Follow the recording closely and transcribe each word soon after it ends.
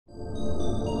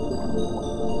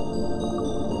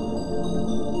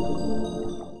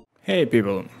Hey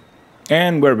people,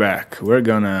 and we're back. We're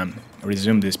gonna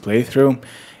resume this playthrough.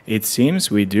 It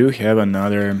seems we do have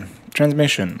another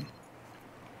transmission.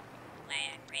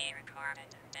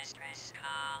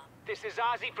 This is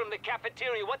Ozzy from the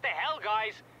cafeteria. What the hell,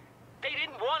 guys? They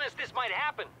didn't warn us this might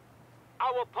happen.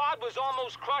 Our pod was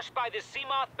almost crushed by this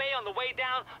Seamoth Bay on the way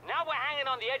down. Now we're hanging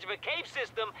on the edge of a cave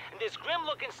system, and this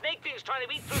grim-looking snake thing's trying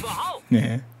to eat through the hull.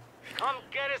 Yeah. Come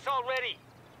get us already.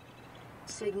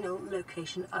 Signal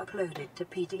location uploaded to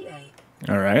PDA.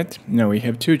 Alright, now we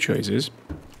have two choices.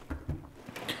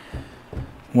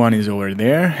 One is over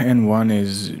there, and one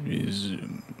is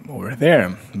over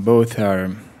there. Both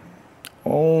are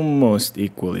almost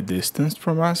equally distanced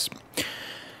from us.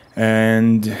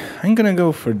 And I'm gonna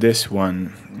go for this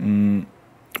one,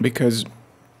 because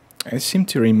I seem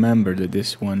to remember that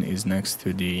this one is next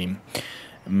to the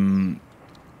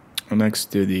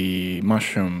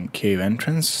mushroom cave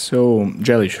entrance, so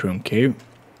jelly shroom cave.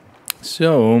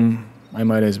 So I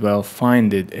might as well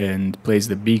find it and place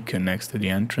the beacon next to the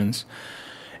entrance.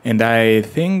 And I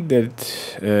think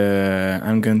that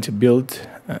I'm going to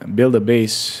build a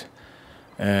base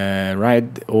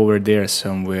right over there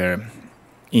somewhere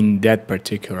in that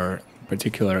particular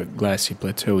Grassy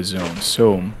Plateau zone.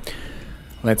 So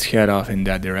let's head off in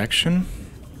that direction.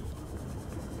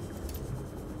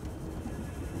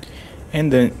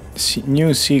 And the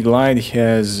new Sea Glide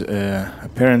has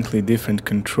apparently different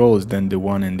controls than the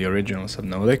one in the original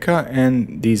Subnautica,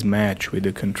 and these match with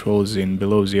the controls in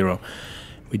Below Zero.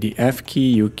 With the F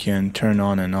key you can turn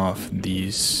on and off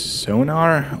the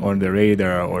sonar or the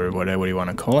radar or whatever you want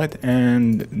to call it,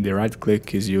 and the right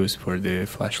click is used for the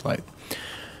flashlight.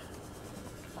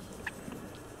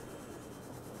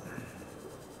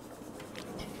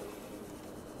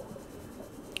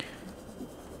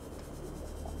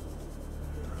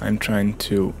 I'm trying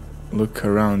to look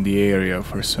around the area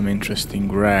for some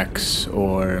interesting wrecks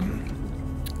or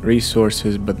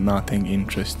resources, but nothing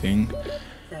interesting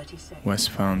was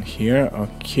found here.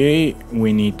 Okay,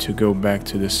 we need to go back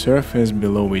to the surface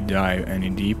before we dive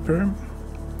any deeper.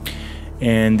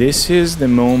 And this is the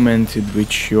moment at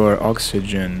which your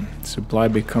oxygen supply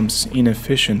becomes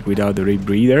inefficient without the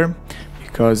rebreather,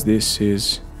 because this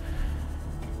is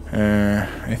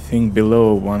I think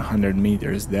below 100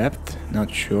 meters depth.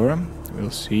 Not sure, we'll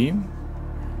see.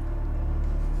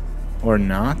 Or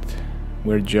not,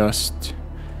 we're just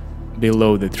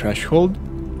below the threshold.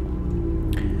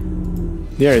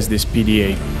 There is this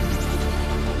PDA.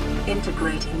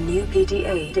 Integrating new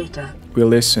PDA data. We'll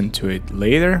listen to it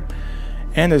later.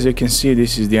 And as you can see,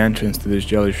 this is the entrance to this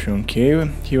jelly shroom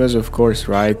cave. He was of course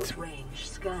right. Short-range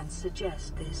scans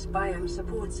suggest this biome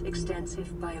supports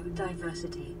extensive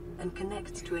biodiversity and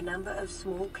connects to a number of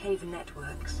small cave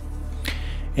networks.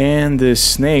 And the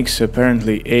snakes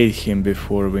apparently ate him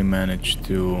before we managed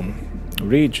to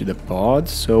reach the pod,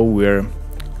 so we're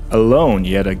alone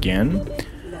yet again.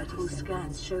 Lateral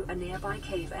scans show a nearby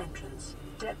cave entrance,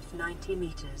 depth 90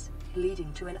 meters,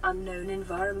 leading to an unknown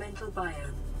environmental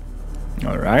biome.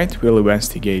 Alright, we'll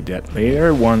investigate that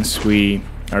later once we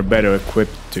are better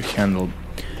equipped to handle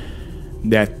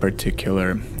that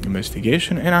particular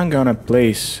investigation. And I'm gonna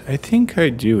place, I think I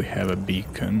do have a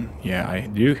beacon. Yeah, I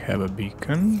do have a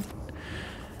beacon.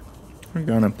 We're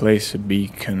gonna place a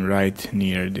beacon right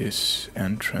near this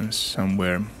entrance,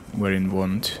 somewhere where it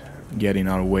won't get in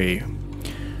our way.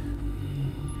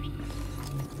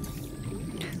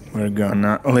 We're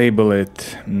gonna label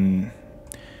it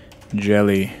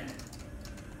jelly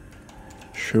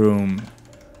shroom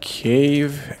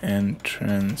cave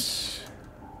entrance.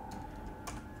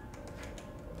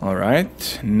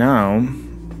 Alright, now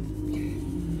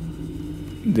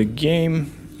the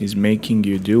game is making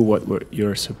you do what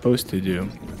you're supposed to do.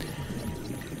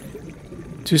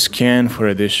 To scan for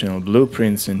additional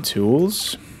blueprints and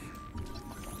tools.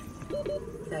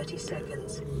 30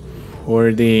 seconds.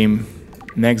 For the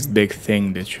next big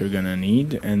thing that you're gonna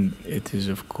need, and it is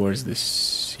of course the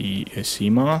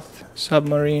Seamoth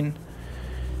submarine,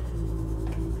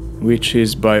 which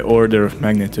is by order of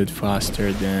magnitude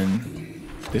faster than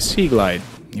the Sea Glide.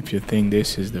 If you think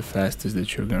this is the fastest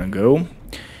that you're gonna go,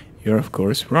 you're of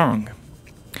course wrong.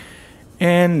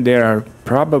 And there are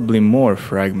probably more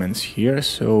fragments here,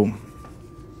 so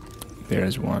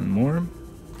there's one more.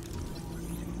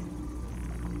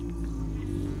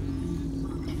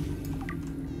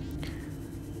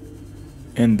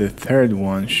 And the third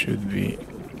one should be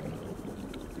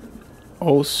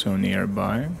also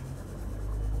nearby.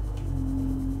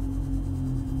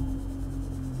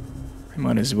 I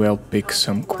might as well pick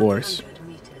some quartz.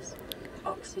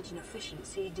 Oxygen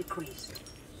efficiency decreased.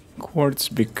 Quartz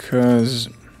because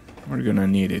we're gonna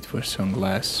need it for some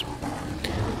glass.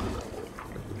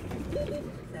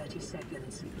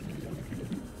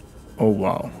 Oh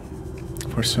wow.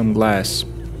 For some glass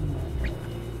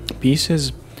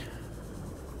pieces.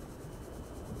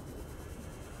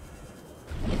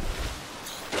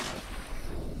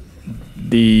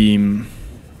 The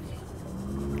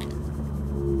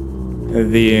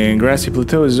Grassy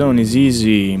Plateaus zone is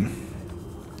easy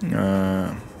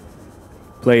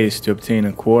place to obtain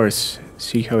a quartz.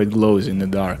 See how it glows in the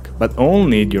dark, but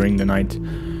only during the night.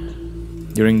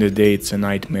 During the day it's a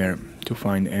nightmare to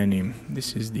find any.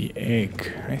 This is the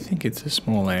egg. I think it's a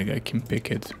small egg. I can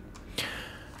pick it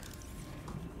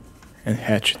and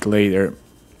hatch it later.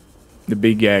 The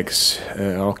big eggs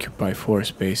occupy 4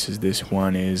 spaces. This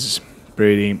one is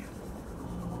pretty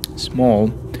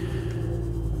small.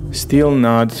 Still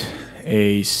not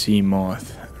a sea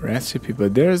moth recipe,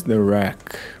 but there's the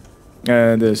rack,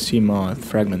 the sea moth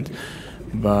fragment.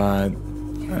 But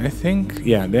I think,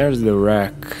 yeah, there's the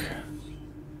rack.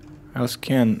 I'll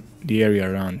scan the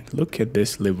area around. Look at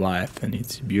this Leviathan,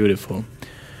 it's beautiful.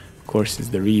 Of course, it's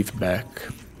the reef back,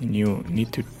 and you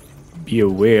need to be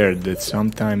aware that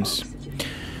sometimes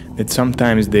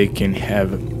they can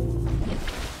have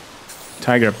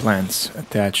tiger plants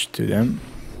attached to them.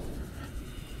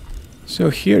 So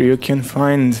here you can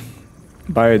find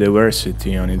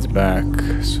biodiversity on its back,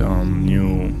 some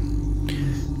new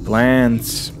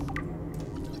plants,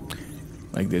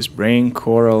 like this brain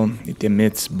coral. It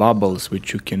emits bubbles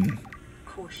which you can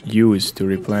use to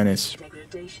replenish.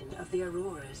 Degradation of the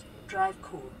Aurora's drive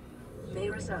core may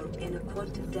result in a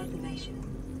quantum detonation.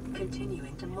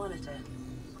 Continuing to monitor.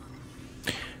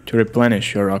 To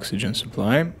replenish your oxygen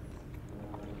supply.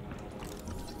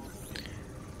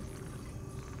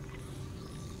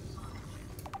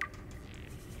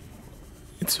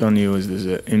 It's only used as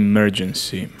an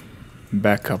emergency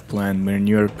backup plan when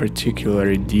you're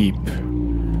particularly deep.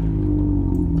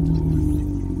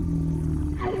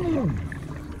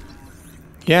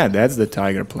 Yeah, that's the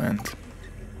tiger plant.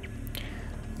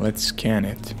 Let's scan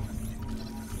it.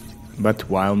 But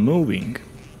while moving.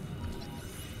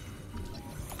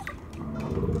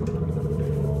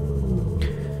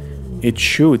 It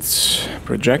shoots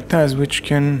projectiles which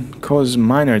can cause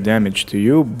minor damage to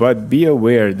you, but be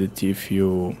aware that if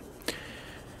you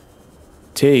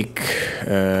take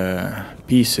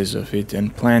pieces of it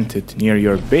and plant it near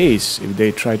your base, if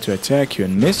they try to attack you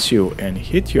and miss you and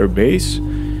hit your base,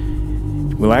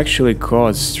 it will actually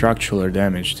cause structural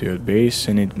damage to your base,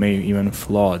 and it may even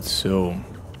flood, so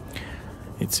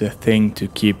it's a thing to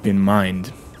keep in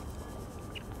mind.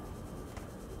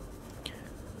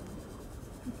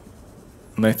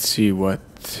 Let's see what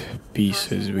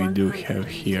pieces we do have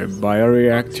here.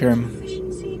 Bioreactor.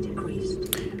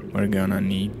 We're gonna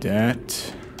need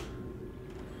that.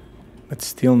 But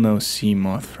still no sea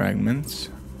moth fragments.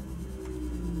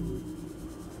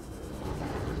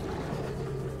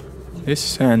 These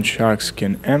sand sharks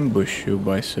can ambush you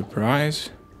by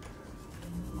surprise.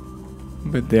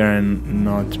 But they're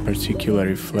not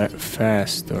particularly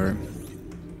fast or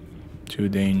too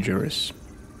dangerous.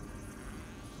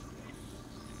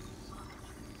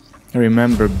 I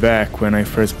remember back when I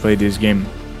first played this game.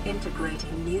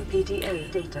 Integrating new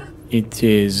PDA data. It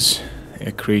is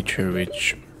a creature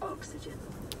which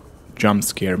jump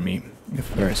scared me at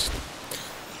first.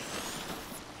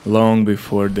 Long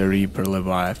before the Reaper,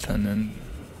 Leviathan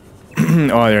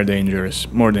and other dangerous,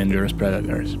 more dangerous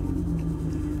predators.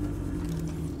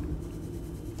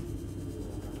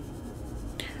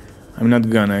 I'm not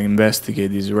gonna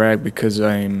investigate this wreck because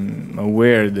I'm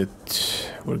aware that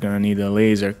we're gonna need a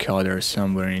laser cutter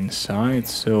somewhere inside,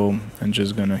 so I'm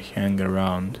just gonna hang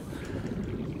around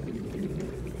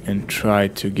and try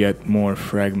to get more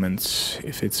fragments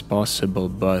if it's possible,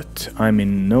 but I'm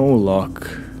in no luck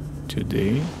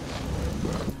today.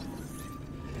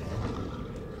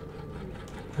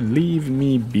 Leave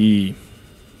me be.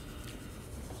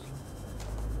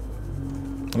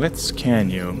 Let's scan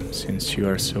you, since you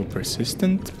are so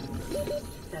persistent.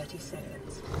 30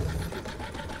 seconds.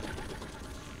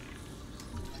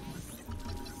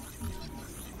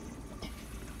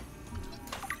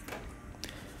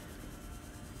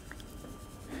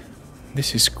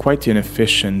 This is quite an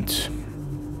efficient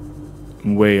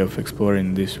way of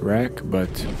exploring this wreck,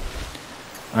 but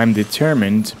I'm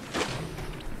determined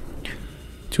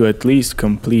to at least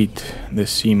complete the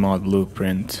CMOD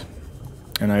blueprint.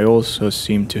 And I also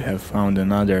seem to have found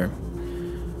another.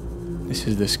 This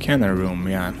is the scanner room,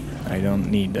 yeah. I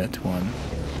don't need that one.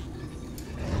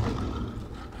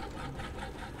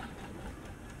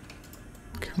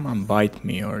 Come on, bite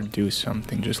me or do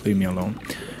something, just leave me alone.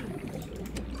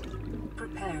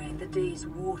 Preparing the day's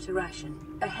water ration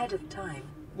ahead of time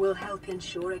will help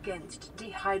ensure against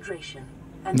dehydration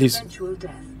and eventual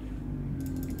death.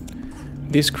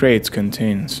 These crates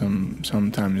contain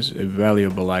sometimes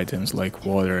valuable items like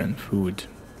water and food.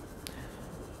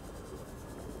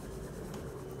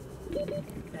 30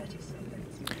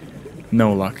 seconds.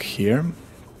 No luck here.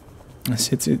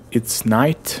 Since it's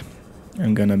night,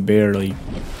 I'm gonna barely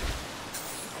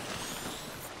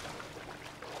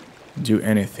do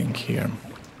anything here.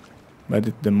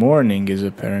 But the morning is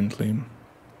apparently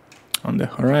on the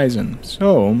horizon,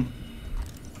 so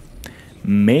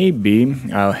maybe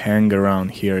I'll hang around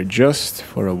here just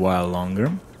for a while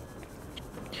longer.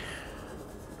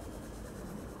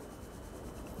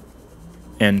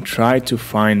 And try to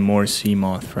find more sea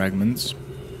moth fragments.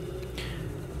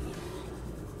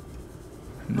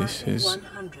 This is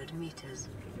 100 meters.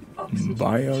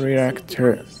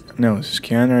 bioreactor. No,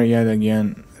 scanner yet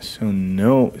again. So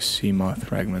no sea moth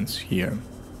fragments here.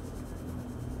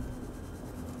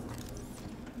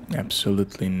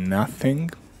 Absolutely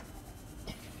nothing.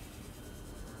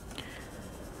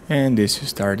 And this is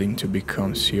starting to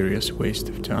become serious waste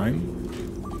of time.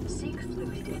 Seek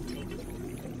fluid intake.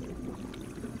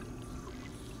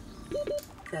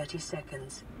 30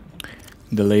 seconds.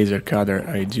 The laser cutter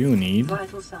I do need.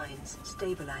 Vital signs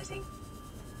stabilizing.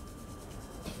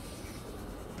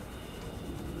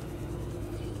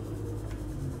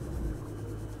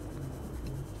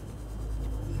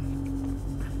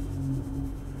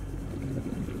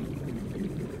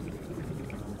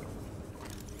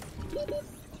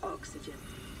 Oxygen.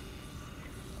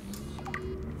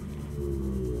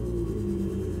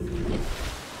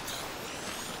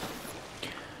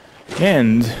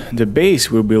 And the base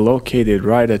will be located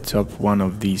right atop one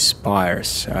of these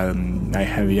spires. I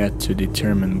have yet to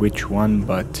determine which one,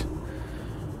 but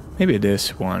maybe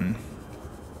this one.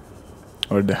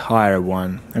 Or the higher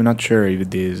one. I'm not sure if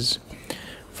these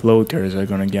floaters are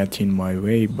gonna get in my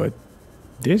way, but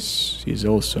this is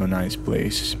also a nice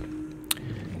place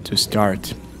to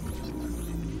start.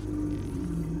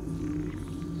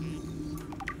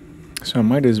 So I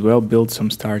might as well build some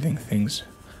starting things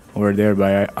over there,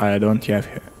 but I don't yet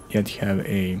have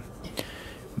a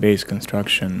base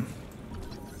construction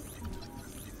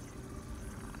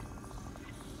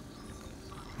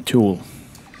tool.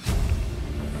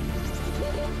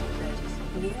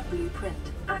 Near blueprint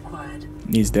acquired.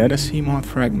 Is that a sea moth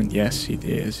fragment? Yes, it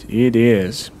is. It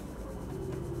is.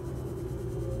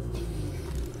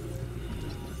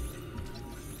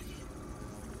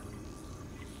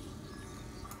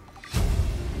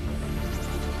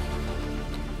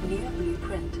 Near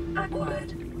blueprint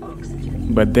acquired.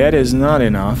 Oxygen. But that is not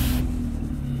enough.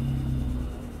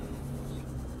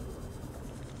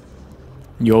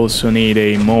 You also need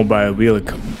a mobile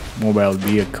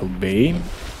vehicle bay.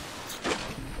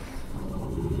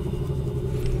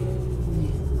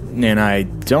 And I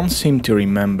don't seem to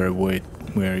remember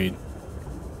where it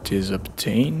is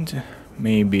obtained.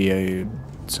 Maybe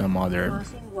some other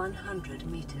Passing 100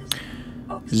 meters.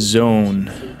 zone.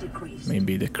 Oxygen decreased.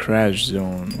 Maybe the crash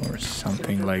zone or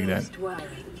something like that. Silver-based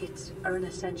wiring kits are an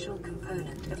essential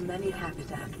component of many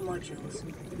habitat modules.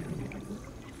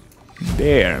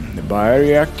 There, the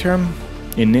bioreactor.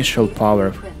 Initial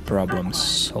power problem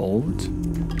solved.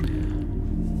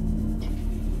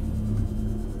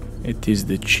 It is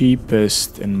the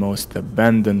cheapest and most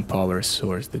abundant power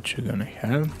source that you're gonna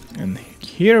have. And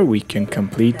here we can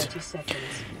complete 30 seconds.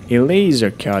 a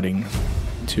laser cutting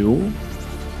tool.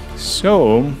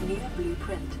 So Near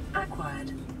blueprint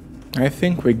acquired. I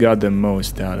think we got the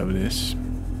most out of this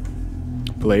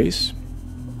place.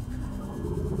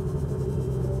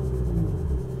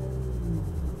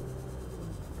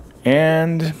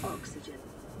 And Oxygen.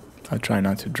 I'll try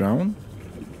not to drown.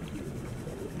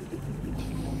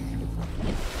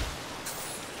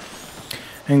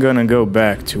 I'm gonna go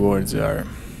back towards our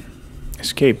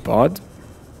escape pod.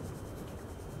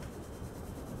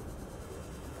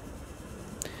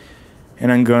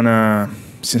 And I'm gonna,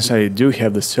 since I do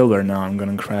have the silver now, I'm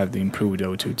gonna grab the improved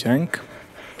O2 tank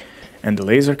and the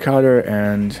laser cutter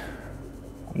and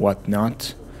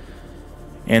whatnot.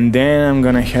 And then I'm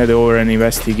gonna head over and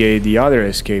investigate the other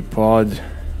escape pod.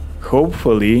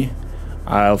 Hopefully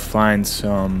I'll find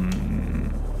some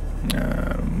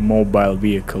mobile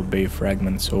vehicle bay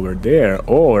fragments over there,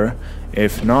 or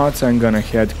if not, I'm gonna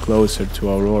head closer to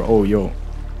Aurora. Oh, yo,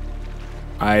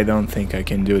 I don't think I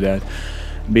can do that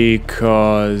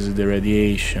because the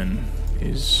radiation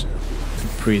is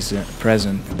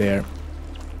present there.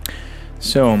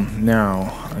 So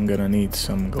now I'm gonna need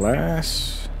some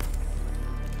glass.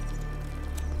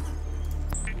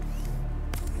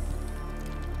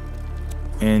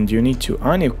 And you need to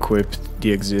unequip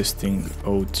the existing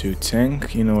O2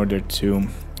 tank in order to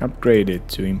upgrade it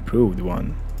to improved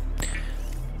one.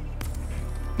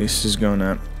 This is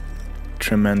gonna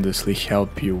tremendously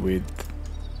help you with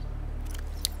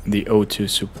the O2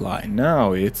 supply.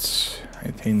 Now it's, I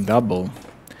think, double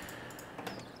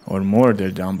or more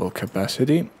than double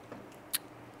capacity.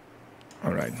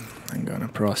 Alright, I'm gonna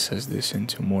process this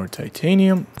into more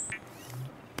titanium.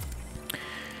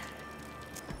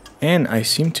 And I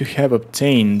seem to have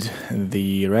obtained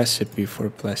the recipe for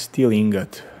plasteel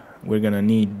ingot. We're gonna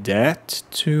need that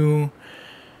to,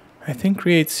 I think,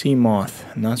 create sea moth.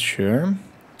 Not sure.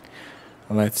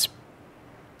 Let's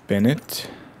spin it.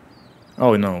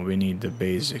 Oh no, we need the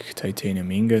basic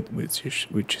titanium ingot, which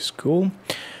is cool.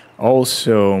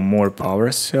 Also, more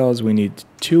power cells. We need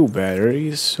 2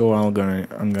 batteries, so I'm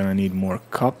gonna need more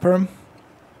copper.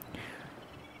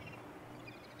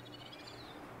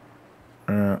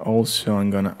 Also, I'm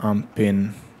gonna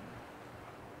unpin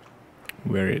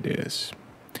where it is.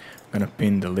 I'm gonna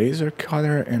pin the laser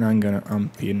cutter, and I'm gonna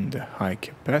unpin the high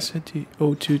capacity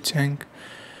O2 tank.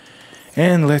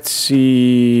 And let's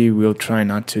see, we'll try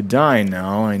not to die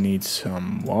now. I need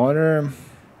some water.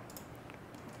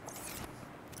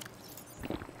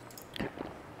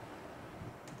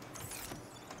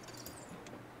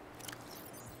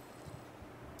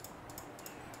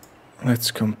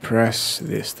 Let's compress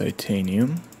this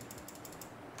titanium.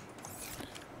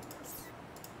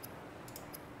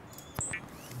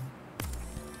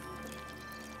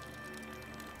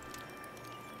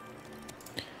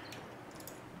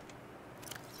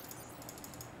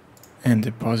 And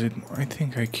deposit. I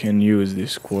think I can use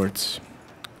this quartz.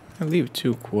 I'll leave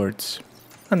 2 quartz.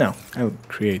 Oh no, I'll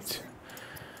create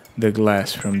the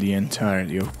glass from the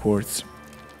entirety of quartz.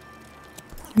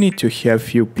 You need to have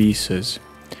few pieces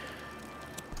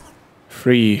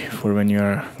free for when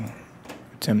you're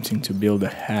attempting to build a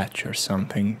hatch or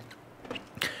something.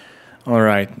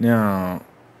 Alright, now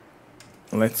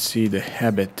let's see the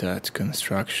habitat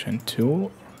construction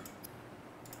tool.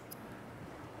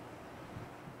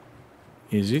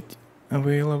 Is it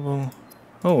available?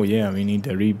 Oh yeah, we need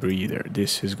a rebreather.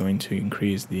 This is going to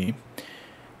increase the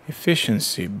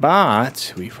efficiency,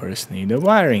 but we first need a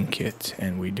wiring kit,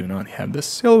 and we do not have the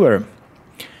silver.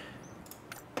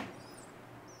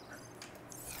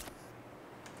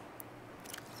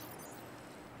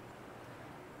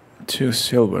 Two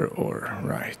silver ore,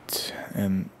 right,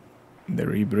 and the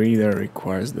rebreather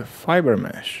requires the fiber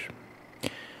mesh.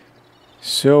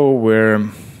 So we're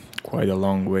quite a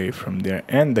long way from there,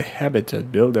 and the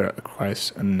habitat builder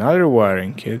requires another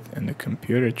wiring kit and a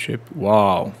computer chip.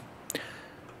 Wow.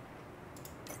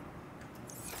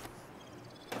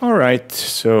 Alright,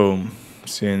 so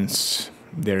since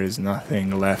there is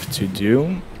nothing left to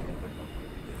do,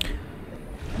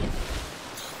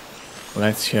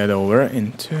 let's head over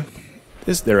into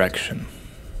this direction.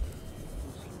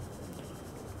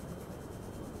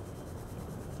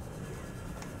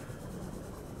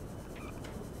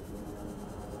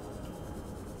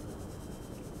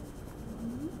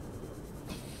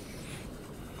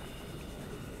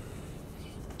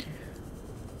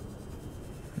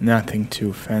 Nothing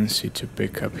too fancy to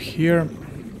pick up here.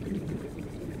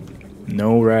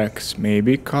 No racks,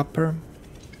 maybe copper.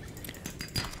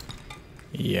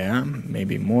 Yeah,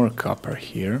 maybe more copper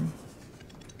here.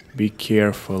 Be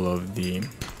careful of the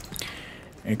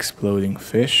exploding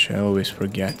fish. I always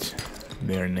forget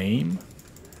their name.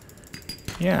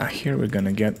 Yeah, here we're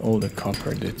gonna get all the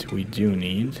copper that we do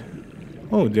need.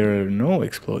 Oh, there are no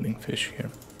exploding fish here.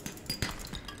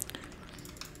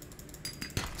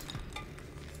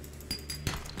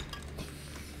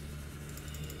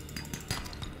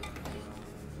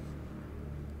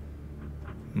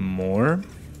 More.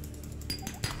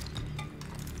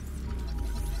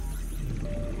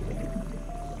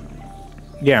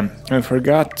 Yeah, I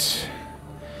forgot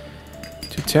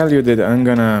to tell you that I'm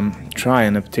gonna try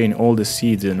and obtain all the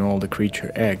seeds and all the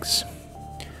creature eggs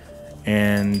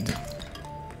and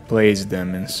place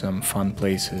them in some fun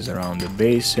places around the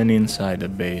base and inside the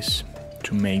base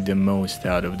to make the most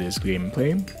out of this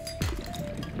gameplay.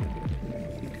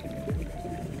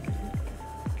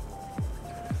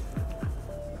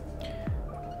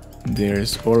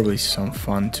 There's always some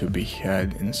fun to be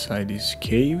had inside these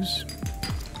caves.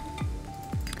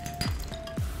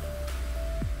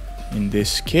 In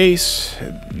this case,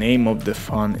 the name of the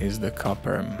fun is the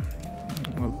copper.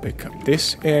 We'll pick up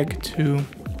this egg too.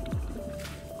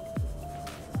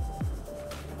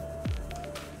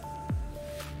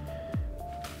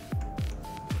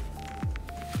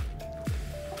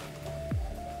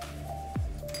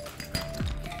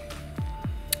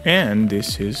 And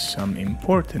this is some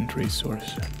important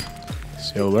resource.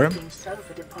 Silver.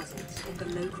 Sulfur deposits in the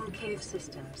local cave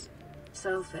systems.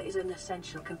 Sulfur is an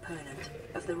essential component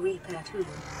of the repair tool.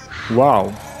 Wow.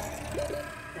 30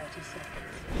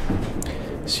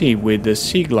 seconds. See, with the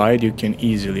sea glide you can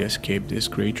easily escape this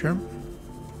creature.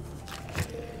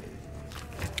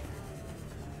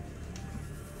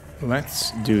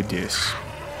 Let's do this.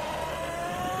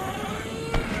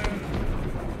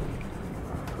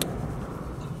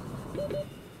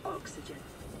 Oxygen.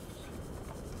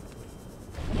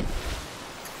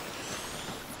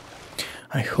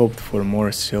 I hoped for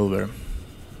more silver,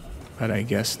 but I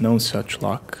guess no such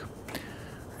luck.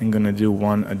 I'm gonna do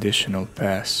one additional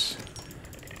pass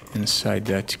inside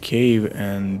that cave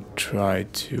and try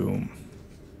to...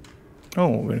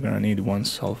 Oh, we're gonna need one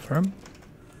sulfur.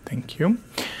 Thank you.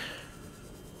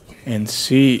 And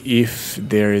see if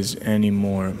there is any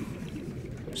more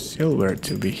silver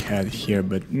to be had here,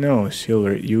 but no,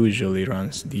 silver usually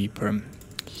runs deeper.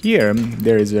 Here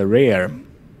there is a rare,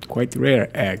 quite rare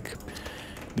egg,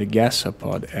 the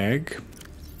gasopod egg,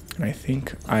 and I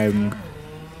think I'm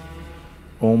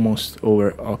almost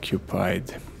over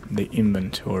occupied the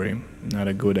inventory. Not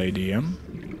a good idea.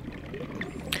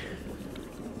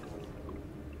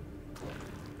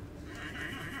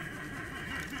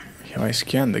 Have I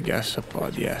scanned the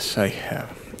gasopod? Yes, I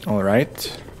have.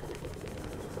 Alright.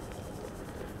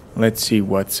 Let's see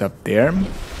what's up there.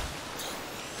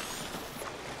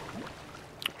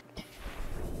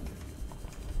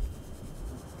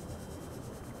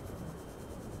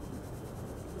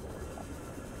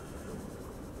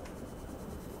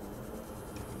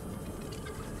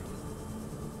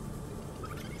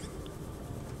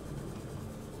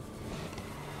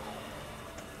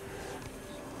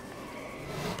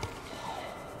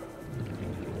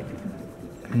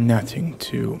 Nothing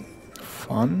too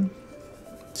fun.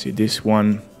 See, this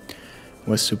one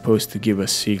was supposed to give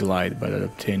us sea glide, but I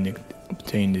obtained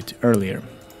it earlier.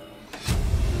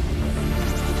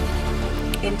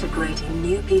 Integrating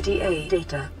new PDA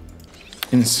data.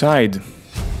 Inside,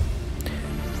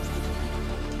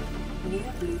 New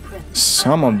blueprints.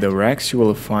 some of the racks you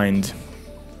will find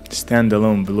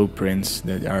standalone blueprints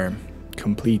that are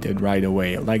completed right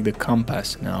away, like the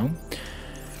compass now.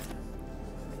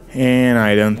 And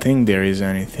I don't think there is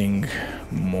anything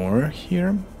more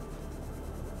here.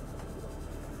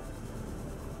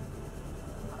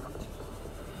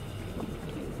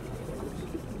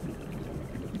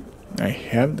 I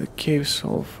have the cave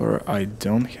sulfur, I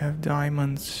don't have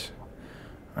diamonds,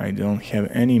 I don't have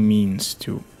any means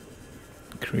to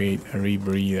create a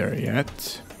rebreather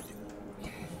yet.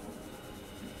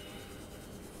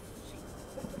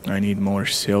 I need more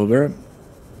silver,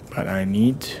 but I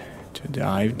need to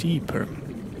dive deeper.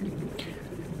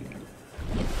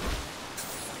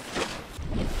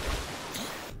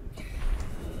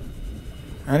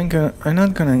 I'm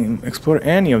not gonna explore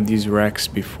any of these racks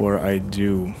before I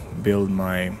do build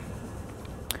my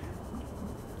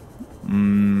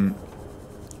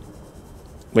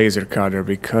laser cutter,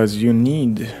 because you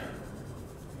need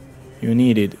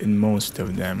it in most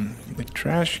of them. The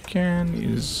trash can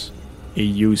is a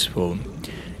useful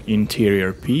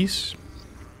interior piece.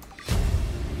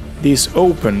 These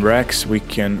open racks we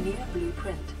can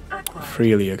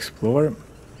freely explore.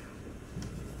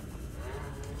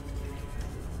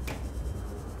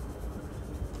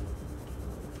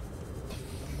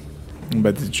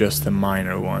 But it's just a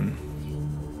minor one.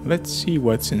 Let's see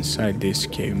what's inside this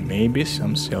cave. Maybe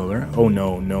some silver. Oh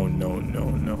no, no, no,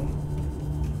 no, no.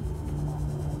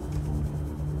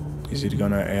 Is it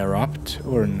gonna erupt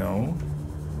or no?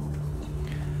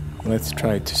 Let's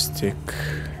try to stick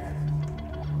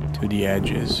to the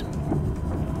edges.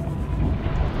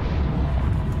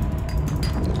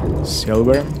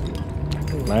 Silver,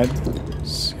 lead,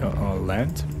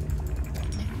 lead,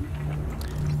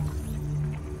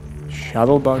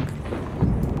 shuttlebug,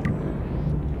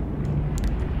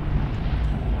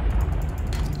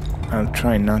 I'll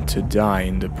try not to die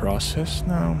in the process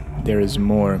now. There is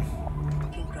more.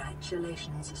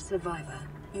 Congratulations, survivor.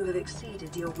 You have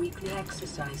exceeded your weekly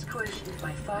exercise quotient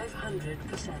by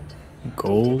 500%.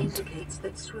 Gold. Data indicates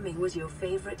that swimming was your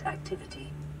favorite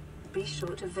activity. Be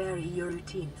sure to vary your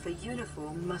routine for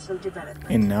uniform muscle development.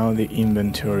 And now the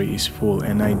inventory is full,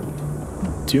 and I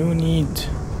do need...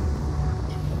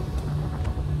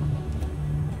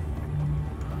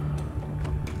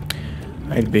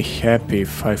 I'd be happy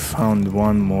if I found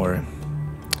one more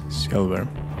silver.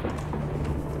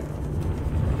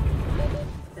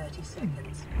 30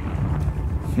 seconds.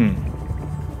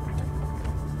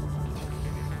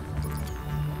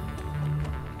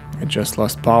 I just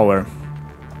lost power.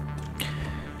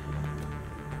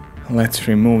 Let's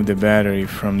remove the battery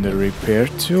from the repair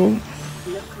tool.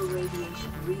 Local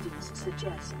radiation readings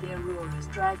suggest the Aurora's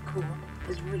drive core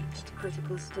has reached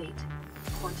critical state.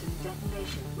 Quantum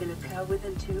detonation will occur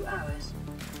within 2 hours.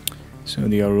 So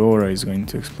the Aurora is going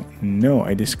to explode. No,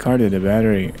 I discarded the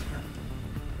battery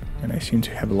and I seem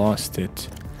to have lost it.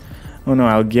 Oh no,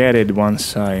 I'll get it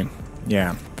once I,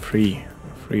 yeah, free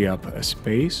up a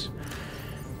space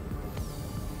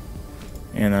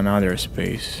and another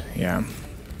space. Yeah.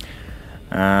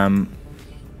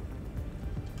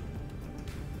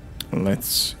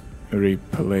 Let's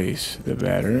replace the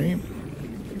battery.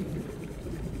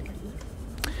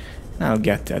 I'll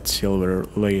get that silver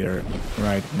later.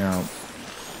 Right now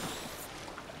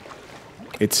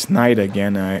it's night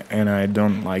again, and I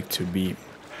don't like to be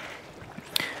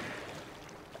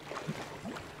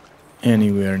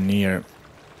anywhere near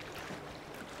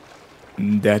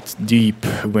that deep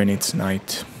when it's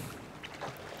night.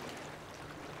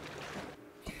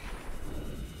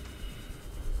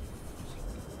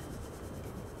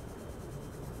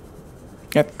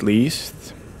 At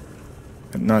least,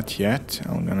 but not yet.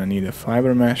 I'm gonna need a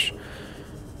fiber mesh.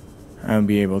 I'll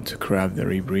be able to craft the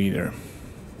rebreather.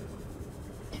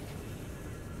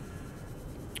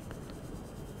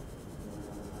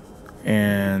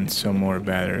 And some more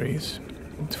batteries.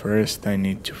 But first I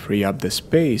need to free up the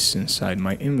space inside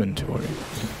my inventory.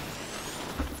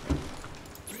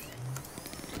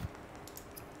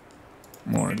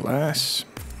 More glass.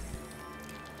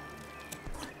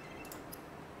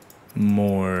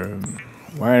 More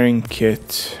wiring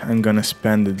kit. I'm gonna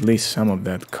spend at least some of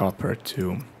that copper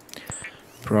to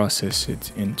process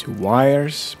it into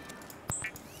wires.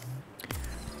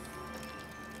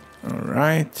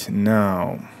 Alright,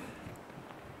 now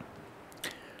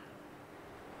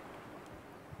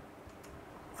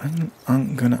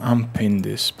I'm gonna unpin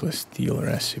this plasteel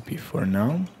recipe for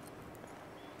now.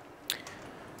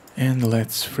 And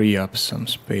let's free up some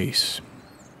space.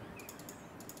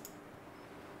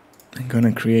 I'm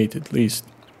gonna create at least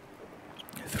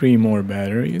 3 more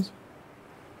batteries.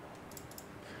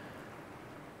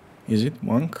 Is it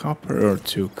 1 copper or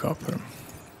 2 copper?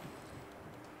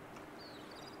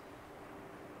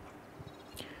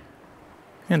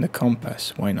 And a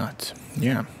compass, why not?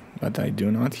 Yeah, but I do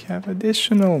not have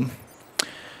additional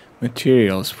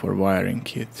materials for wiring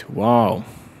kit. Wow.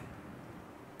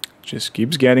 Just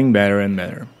keeps getting better and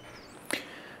better.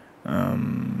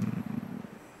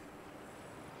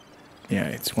 Yeah,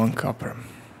 it's 1 copper.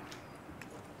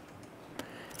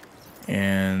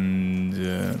 And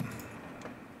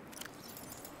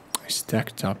I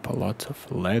stacked up a lot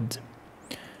of lead.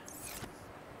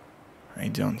 I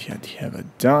don't yet have a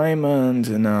diamond.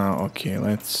 Now, okay,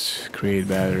 let's create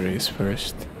batteries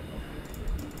first.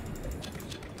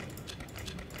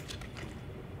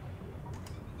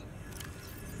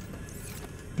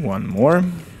 One more.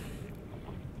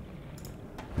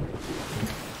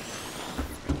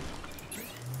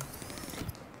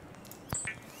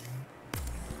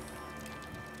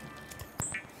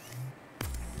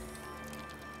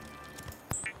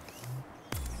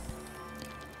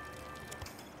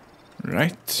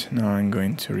 Right, now I'm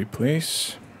going to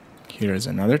replace. Here is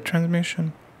another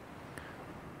transmission.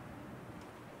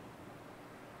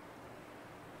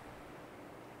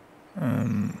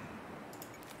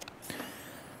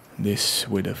 This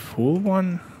with a full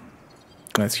one.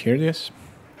 Let's hear this.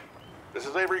 This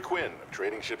is Avery Quinn of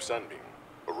Trading Ship Sunbeam.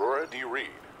 Aurora, do you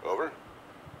read? Over?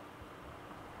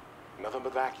 Nothing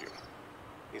but vacuum.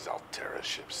 These Altera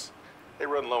ships. They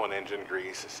run low on engine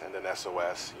grease, send an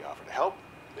SOS, you offer to help,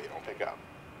 they don't pick up.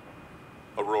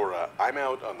 Aurora, I'm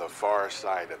out on the far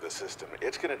side of the system.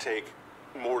 It's gonna take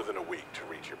more than a week to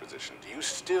reach your position. Do you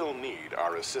still need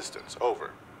our assistance? Over.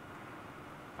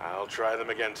 I'll try them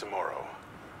again tomorrow.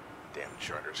 Damn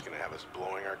charter's gonna have us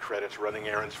blowing our credits running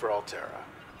errands for Altera.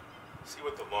 See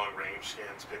what the long-range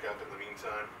scans pick up in the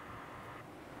meantime.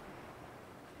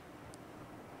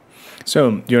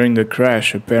 So, during the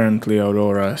crash, apparently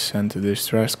Aurora sent a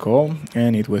distress call,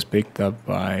 and it was picked up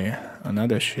by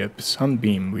another ship,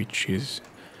 Sunbeam, which is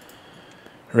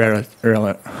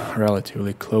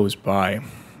relatively close by.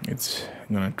 It's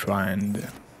gonna try and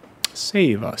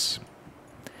save us.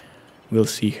 We'll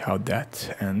see how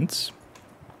that ends.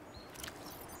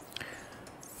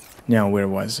 Now, where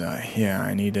was I? Yeah,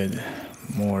 I needed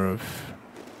more of...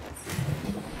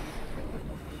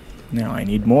 Now I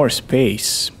need more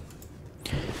space.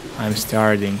 I'm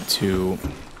starting to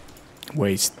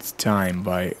waste time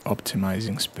by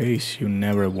optimizing space. You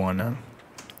never wanna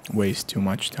waste too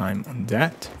much time on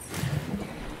that.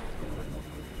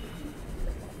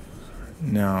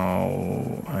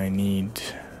 Now I need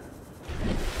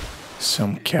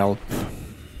some kelp.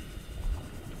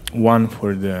 One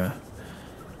for the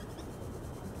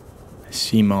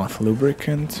sea moth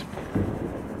lubricant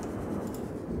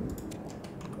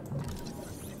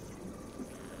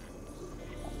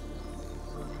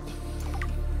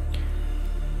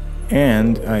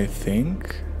And I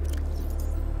think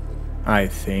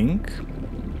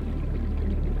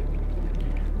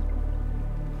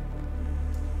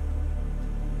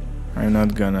I'm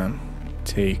not gonna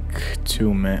take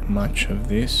too much of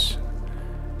this.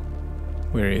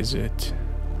 Where is it?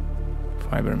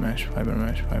 Fiber mesh, fiber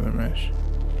mesh, fiber mesh.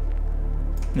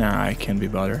 Nah, I can't be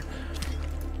bothered.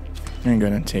 I'm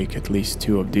gonna take at least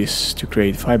 2 of this to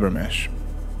create fiber mesh.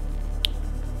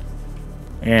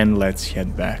 And let's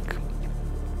head back.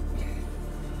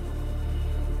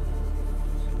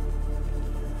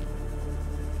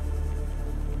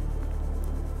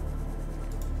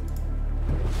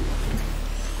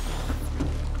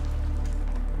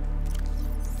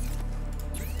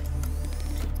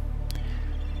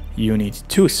 You need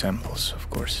 2 samples, of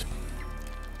course.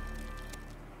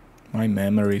 My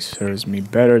memory serves me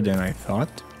better than I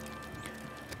thought.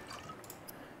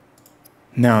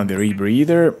 Now the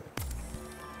rebreather.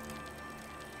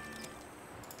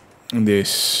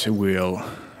 This will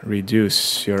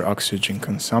reduce your oxygen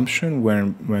consumption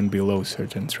when below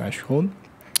certain threshold.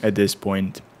 At this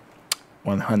point,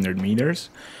 100 meters.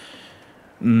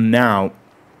 Now,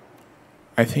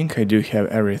 I think I do have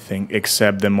everything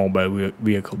except the mobile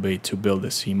vehicle bay to build the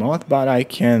CMOD, but I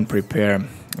can prepare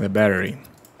the battery.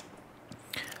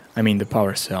 I mean the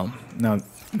power cell. Now,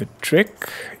 the trick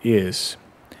is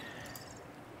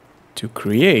to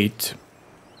create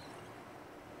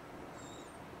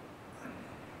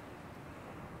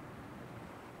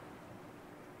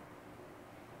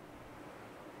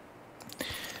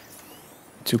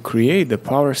the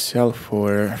power cell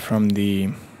from the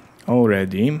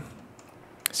already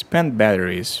spent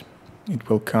batteries. It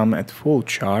will come at full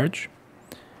charge,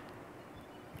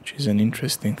 which is an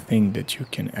interesting thing that you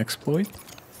can exploit.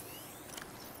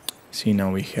 See,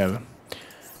 now we have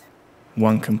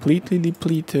one completely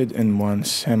depleted and one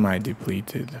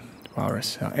semi-depleted power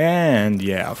cell. And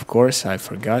yeah, of course, I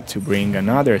forgot to bring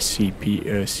another seed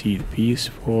piece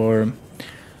for...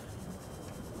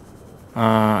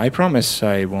 I promise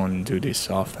I won't do this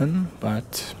often,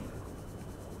 but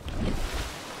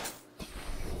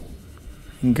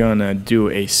I'm gonna do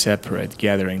a separate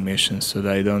gathering mission so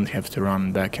that I don't have to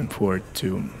run back and forth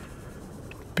to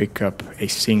pick up a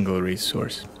single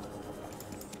resource.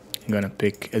 I'm gonna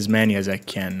pick as many as I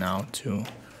can now to...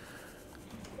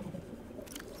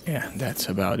 Yeah, that's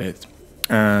about it.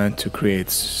 To create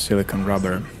silicon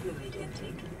rubber,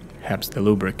 perhaps the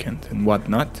lubricant and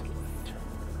whatnot.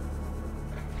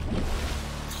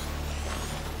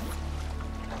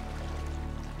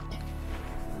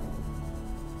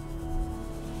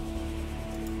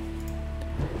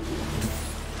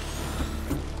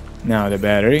 Now the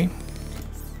battery.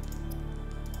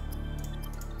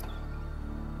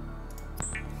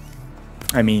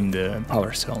 I mean the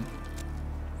power cell.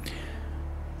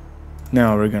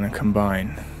 Now we're gonna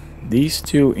combine these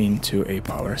two into a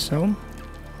power cell.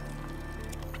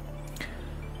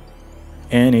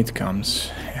 And it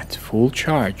comes at full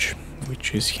charge,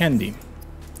 which is handy.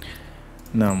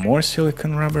 Now more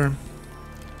silicon rubber.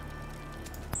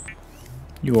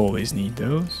 You always need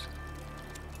those.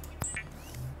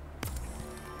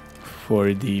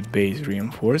 For the base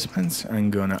reinforcements,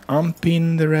 I'm gonna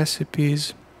unpin the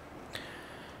recipes.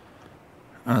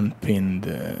 Unpin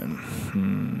the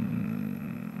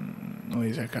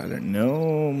laser cutter,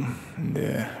 no,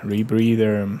 the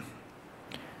rebreather,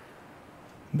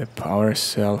 the power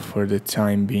cell for the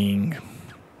time being.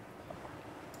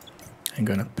 I'm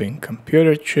gonna pin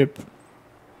computer chip.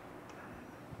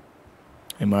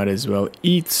 I might as well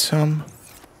eat some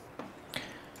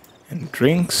and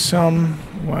drink some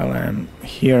while I'm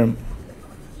here.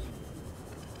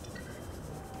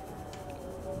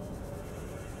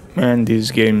 And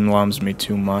this game loves me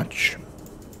too much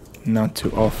not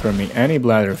to offer me any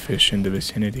bladderfish in the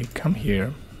vicinity. Come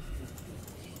here.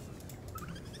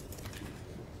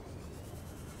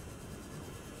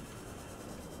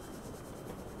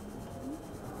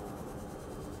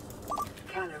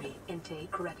 Calorie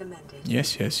intake recommended.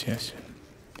 Yes, yes, yes.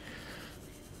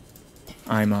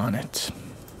 I'm on it.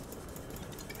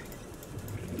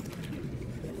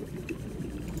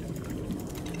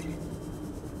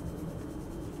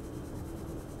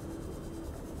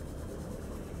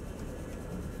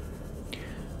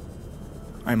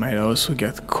 I might also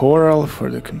get coral for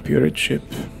the computer chip.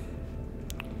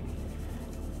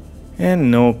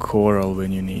 And no coral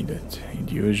when you need it.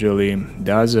 It usually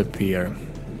does appear.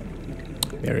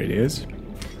 There it is.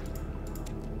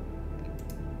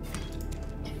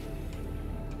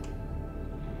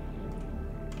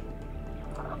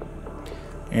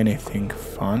 Anything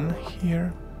fun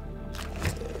here?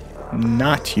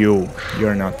 Not you.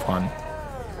 You're not fun.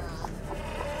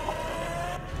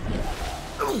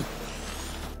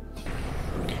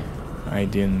 I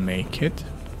didn't make it.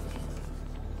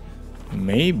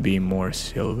 Maybe more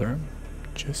silver.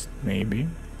 Just maybe.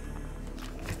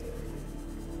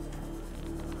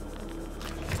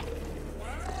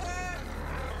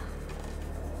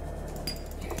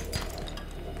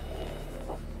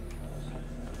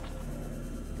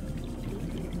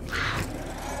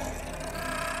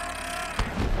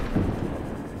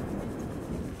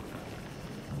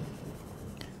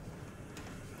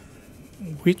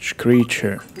 Which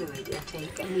creature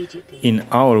in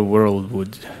our world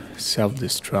would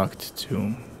self-destruct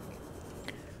to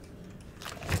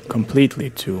completely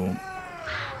to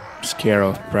scare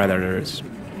off predators?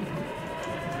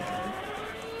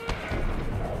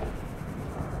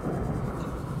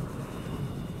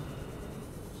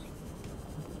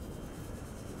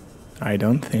 I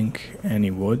don't think any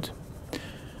would.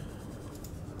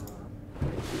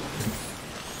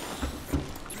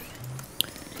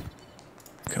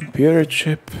 Computer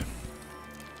chip.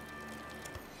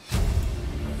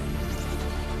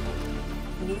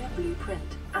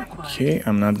 Okay,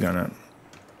 I'm not gonna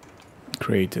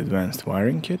create advanced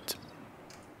wiring kit.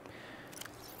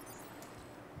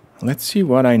 Let's see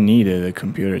what I needed a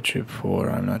computer chip for.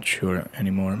 I'm not sure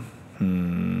anymore.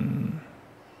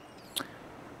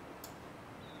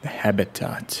 The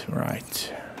habitat,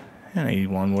 right. And I need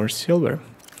one more silver.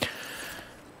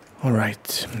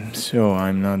 Alright, so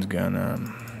I'm not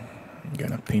gonna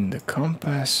pin the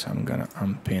compass. I'm gonna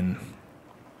unpin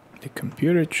the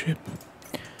computer chip.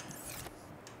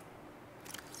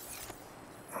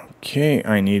 Okay,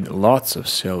 I need lots of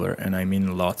silver, and I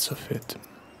mean lots of it.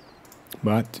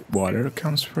 But water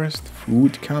comes first,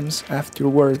 food comes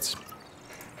afterwards.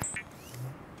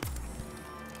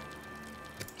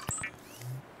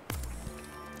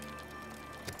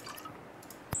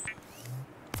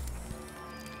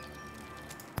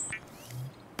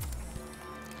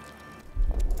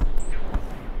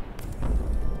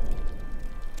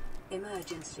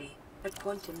 Emergency. A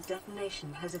quantum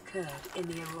detonation has occurred in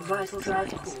the Aurora. Vital drive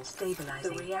core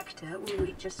stabilizing. The reactor will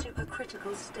reach a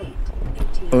supercritical state.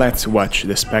 Let's watch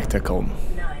the spectacle.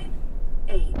 9,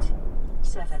 8,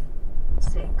 7,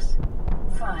 6,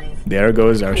 5. There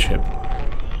goes our ship.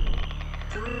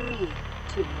 3,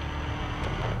 2.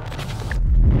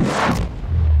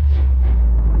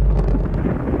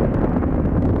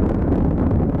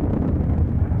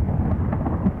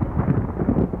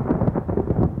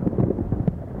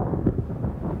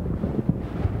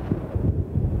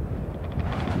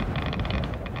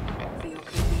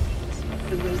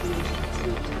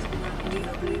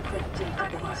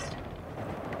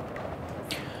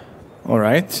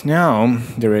 Alright, now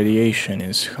the radiation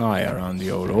is high around the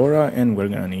Aurora, and we're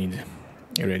gonna need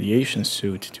a radiation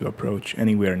suit to approach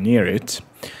anywhere near it,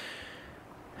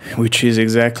 which is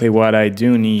exactly what I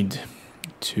do need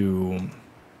to,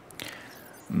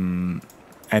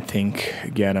 I think,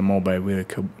 get a mobile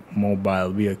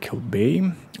vehicle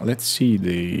bay. Let's see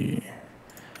the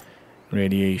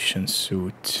radiation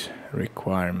suit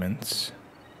requirements.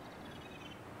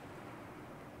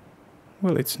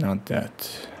 Well, it's not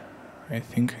that. I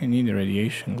think I need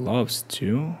radiation gloves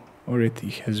too, or it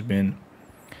has been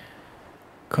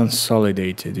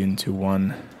consolidated into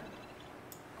one.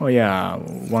 Oh yeah,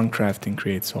 one crafting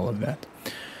creates all of that.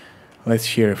 Let's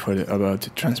hear about the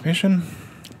transmission.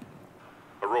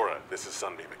 Aurora, this is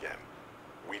Sunbeam again.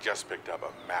 We just picked up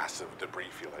a massive debris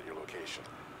field at your location.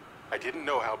 I didn't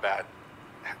know how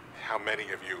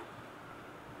many of you...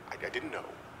 I didn't know.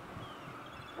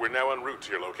 We're now en route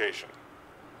to your location.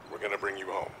 We're gonna bring you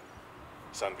home.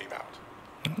 Sunbeam out.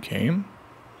 Okay.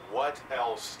 What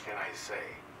else can I say?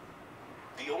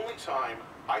 The only time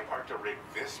I parked a rig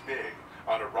this big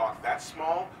on a rock that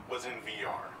small was in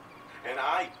VR. And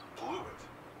I blew it.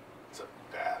 It's a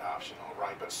bad option, all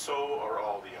right, but so are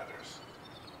all the others.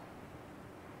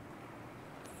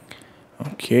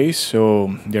 Okay,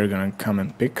 so they're gonna come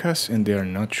and pick us, and they're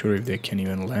not sure if they can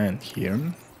even land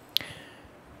here.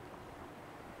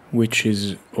 Which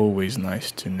is always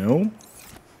nice to know.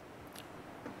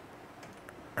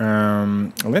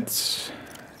 Let's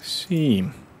see.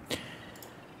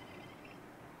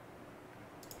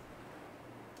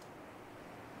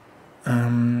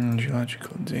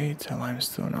 Geological data,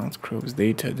 limestone outcrops,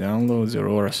 data downloads,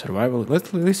 Aurora survival.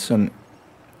 Let's listen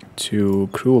to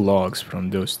crew logs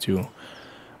from those two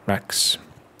wrecks.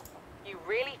 You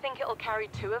really think it'll carry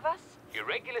two of us? Your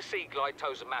regular sea glide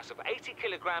tows a mass of 80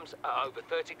 kilograms at over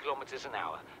 30 kilometers an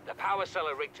hour. The power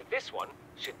cellar rig to this one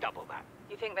should double that.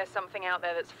 You think there's something out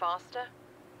there that's faster?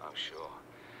 I'm sure.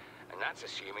 And that's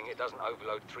assuming it doesn't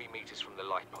overload 3 meters from the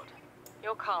Lifepod.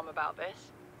 You're calm about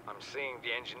this? I'm seeing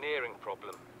the engineering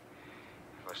problem.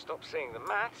 If I stop seeing the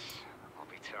maths, I'll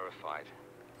be terrified.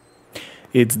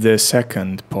 It's the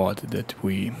second pod that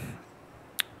we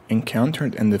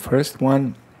encountered, and the first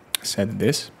one said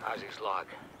this. How's his log?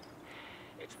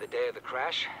 It's the day of the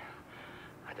crash.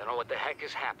 I don't know what the heck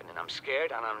is happening. I'm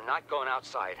scared and I'm not going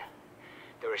outside.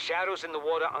 There are shadows in the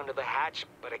water under the hatch,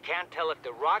 but I can't tell if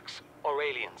they're rocks or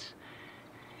aliens.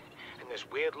 And there's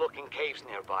weird-looking caves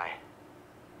nearby.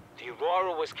 The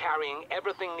Aurora was carrying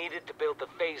everything needed to build the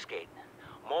phase gate.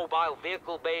 Mobile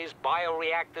vehicle bays,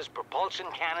 bioreactors, propulsion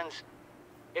cannons.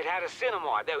 It had a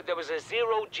cinema. There was a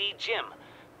zero-G gym.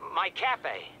 My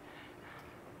cafe.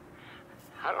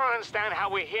 I don't understand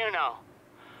how we're here now.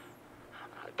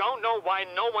 I don't know why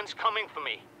no one's coming for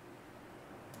me.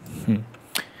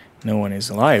 No one is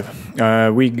alive.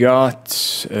 We got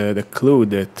the clue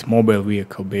that mobile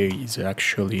vehicle bay is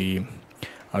actually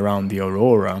around the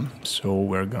Aurora, so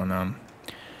we're gonna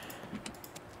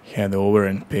head over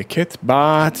and pick it,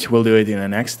 but we'll do it in the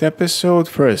next episode.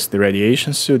 First the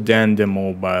radiation suit, then the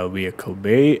mobile vehicle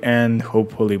bay, and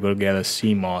hopefully we'll get a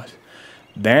CMOD.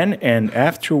 Then and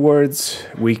afterwards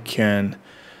we can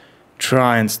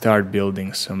try and start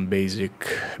building some basic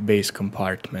base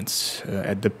compartments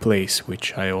at the place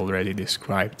which I already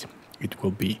described it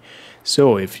will be.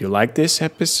 So if you like this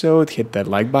episode, hit that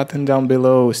like button down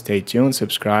below, stay tuned,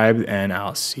 subscribe, and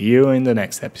I'll see you in the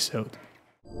next episode.